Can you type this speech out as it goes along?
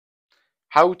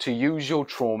how to use your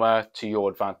trauma to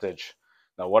your advantage.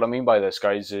 Now, what I mean by this,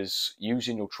 guys, is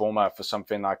using your trauma for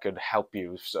something that could help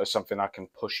you, something that can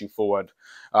push you forward.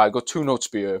 I got two notes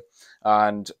here,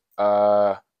 and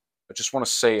I just want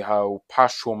to say how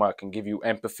past trauma can give you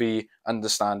empathy,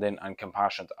 understanding, and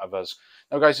compassion to others.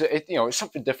 Now, guys, it's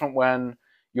something different when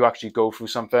you actually go through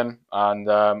something, and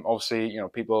obviously,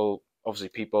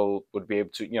 people would be able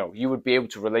to, you would be able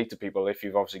to relate to people if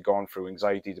you've obviously gone through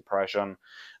anxiety, depression,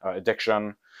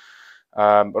 addiction.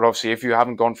 But obviously, if you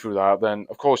haven't gone through that, then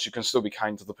of course you can still be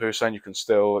kind to the person. You can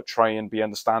still try and be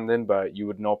understanding, but you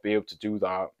would not be able to do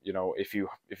that, if you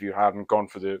hadn't gone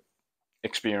through the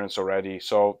experience already.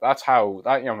 So that's how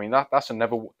that I mean that's a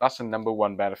number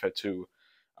one benefit to,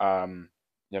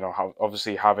 how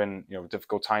obviously having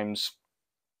difficult times,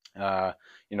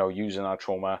 using that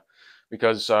trauma.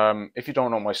 Because if you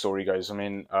don't know my story, guys, I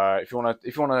mean, if you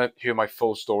wanna hear my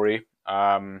full story,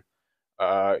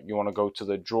 you want to go to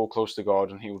the Draw Close to God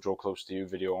and He Will Draw Close to You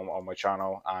video on my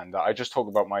channel, and I just talk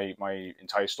about my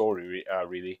entire story,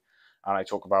 really, and I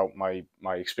talk about my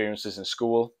experiences in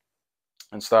school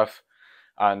and stuff.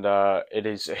 And it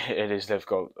is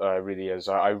difficult, really is.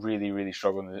 I really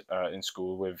struggled in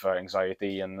school with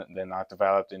anxiety, and then that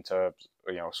developed into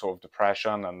sort of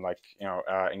depression and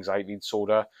anxiety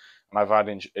disorder, and I've had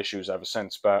issues ever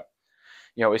since. But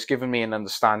it's given me an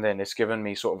understanding. It's given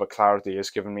me sort of a clarity.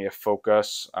 It's given me a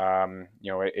focus.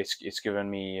 It's given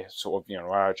me sort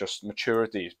of just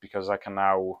maturity, because I can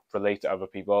now relate to other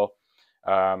people.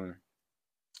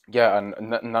 Yeah, and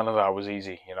none of that was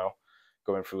easy,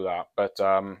 going through that. But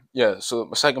yeah, so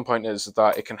my second point is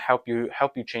that it can help you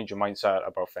change your mindset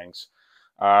about things.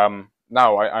 Now,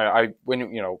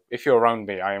 when if you're around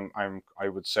me, I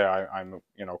would say I'm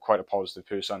quite a positive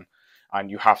person, and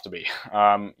you have to be.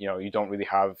 You don't really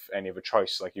have any other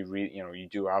choice. Like you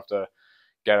do have to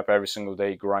get up every single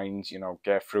day, grind,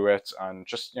 get through it, and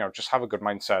just have a good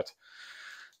mindset.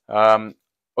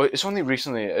 It's only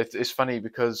recently. It's funny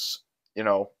because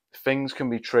things can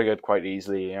be triggered quite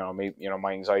easily.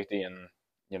 My anxiety and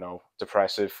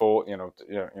depressive thought,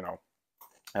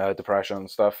 depression and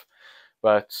stuff.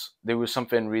 But there was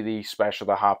something really special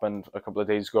that happened a couple of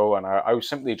days ago, and I was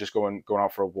simply just going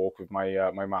out for a walk with my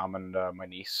mom and my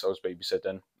niece. I was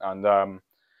babysitting, and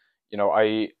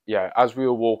as we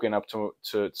were walking up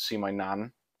to see my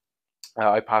nan,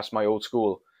 I passed my old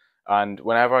school, and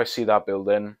whenever I see that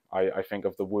building, I think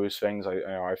of the worst things.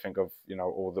 I think of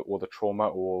all the trauma,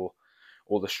 all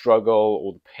the struggle,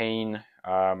 all the pain,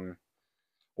 all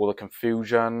the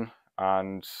confusion,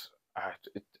 and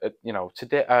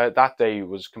today, that day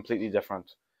was completely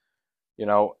different. You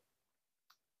know,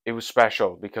 it was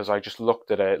special because I just looked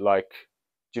at it like,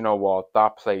 do you know what?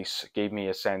 That place gave me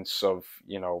a sense of,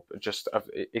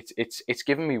 it's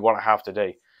given me what I have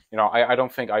today. I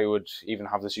don't think I would even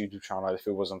have this YouTube channel if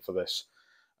it wasn't for this.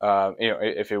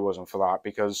 If it wasn't for that,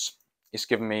 because it's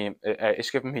given me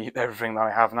everything that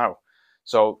I have now.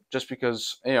 So just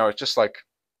because it's just like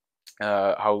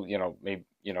how maybe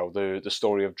the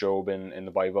story of Job in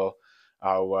the Bible,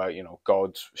 how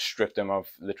God stripped him of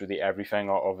literally everything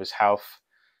of his health,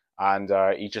 and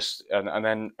he just and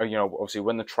then obviously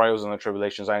when the trials and the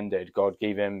tribulations ended, God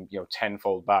gave him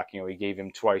tenfold back. He gave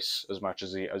him twice as much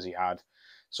as he had.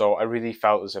 So I really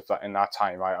felt as if that in that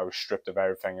time I was stripped of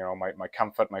everything, my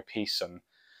comfort, my peace, and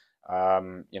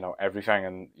everything,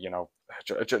 and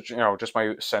just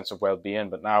my sense of well-being.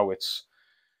 But now it's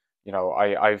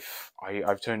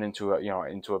I've turned into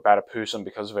a better person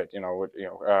because of it.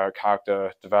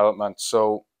 Character development.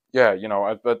 So yeah,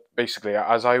 but basically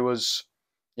as I was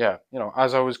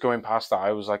going past that,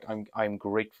 I was like, I'm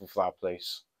grateful for that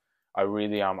place. I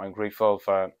really am. I'm grateful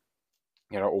for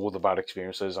all the bad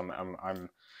experiences.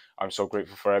 I'm so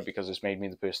grateful for it because it's made me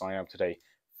the person I am today.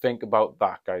 Think about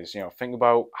that, guys. Think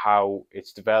about how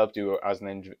it's developed you as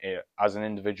an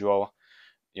individual.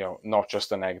 Not just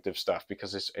the negative stuff,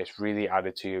 because it's really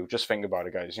added to you. Just think about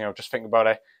it, guys. Just think about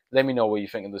it. Let me know what you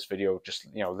think of this video. Just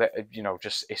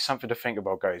just it's something to think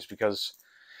about, guys, because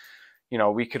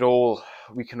we can all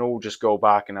just go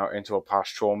back into our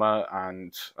past trauma,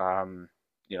 and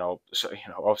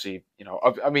obviously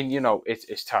I mean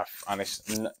it's tough, and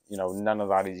none of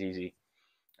that is easy.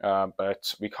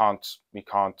 But we can't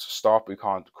stop, we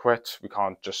can't quit, we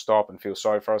can't just stop and feel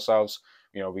sorry for ourselves.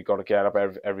 We got to get up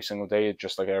every single day,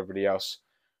 just like everybody else.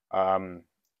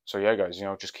 So yeah, guys,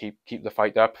 just keep the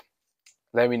fight up.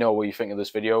 Let me know what you think of this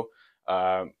video.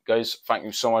 Guys, thank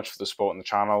you so much for the support on the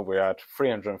channel. We're at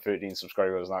 313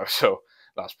 subscribers now, so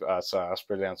that's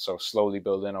brilliant. So slowly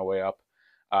building our way up.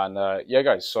 And yeah,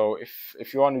 guys, so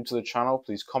if you are new to the channel,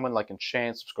 please comment, like, and share,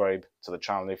 and subscribe to the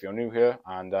channel if you're new here.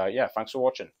 And yeah, thanks for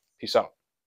watching. Peace out.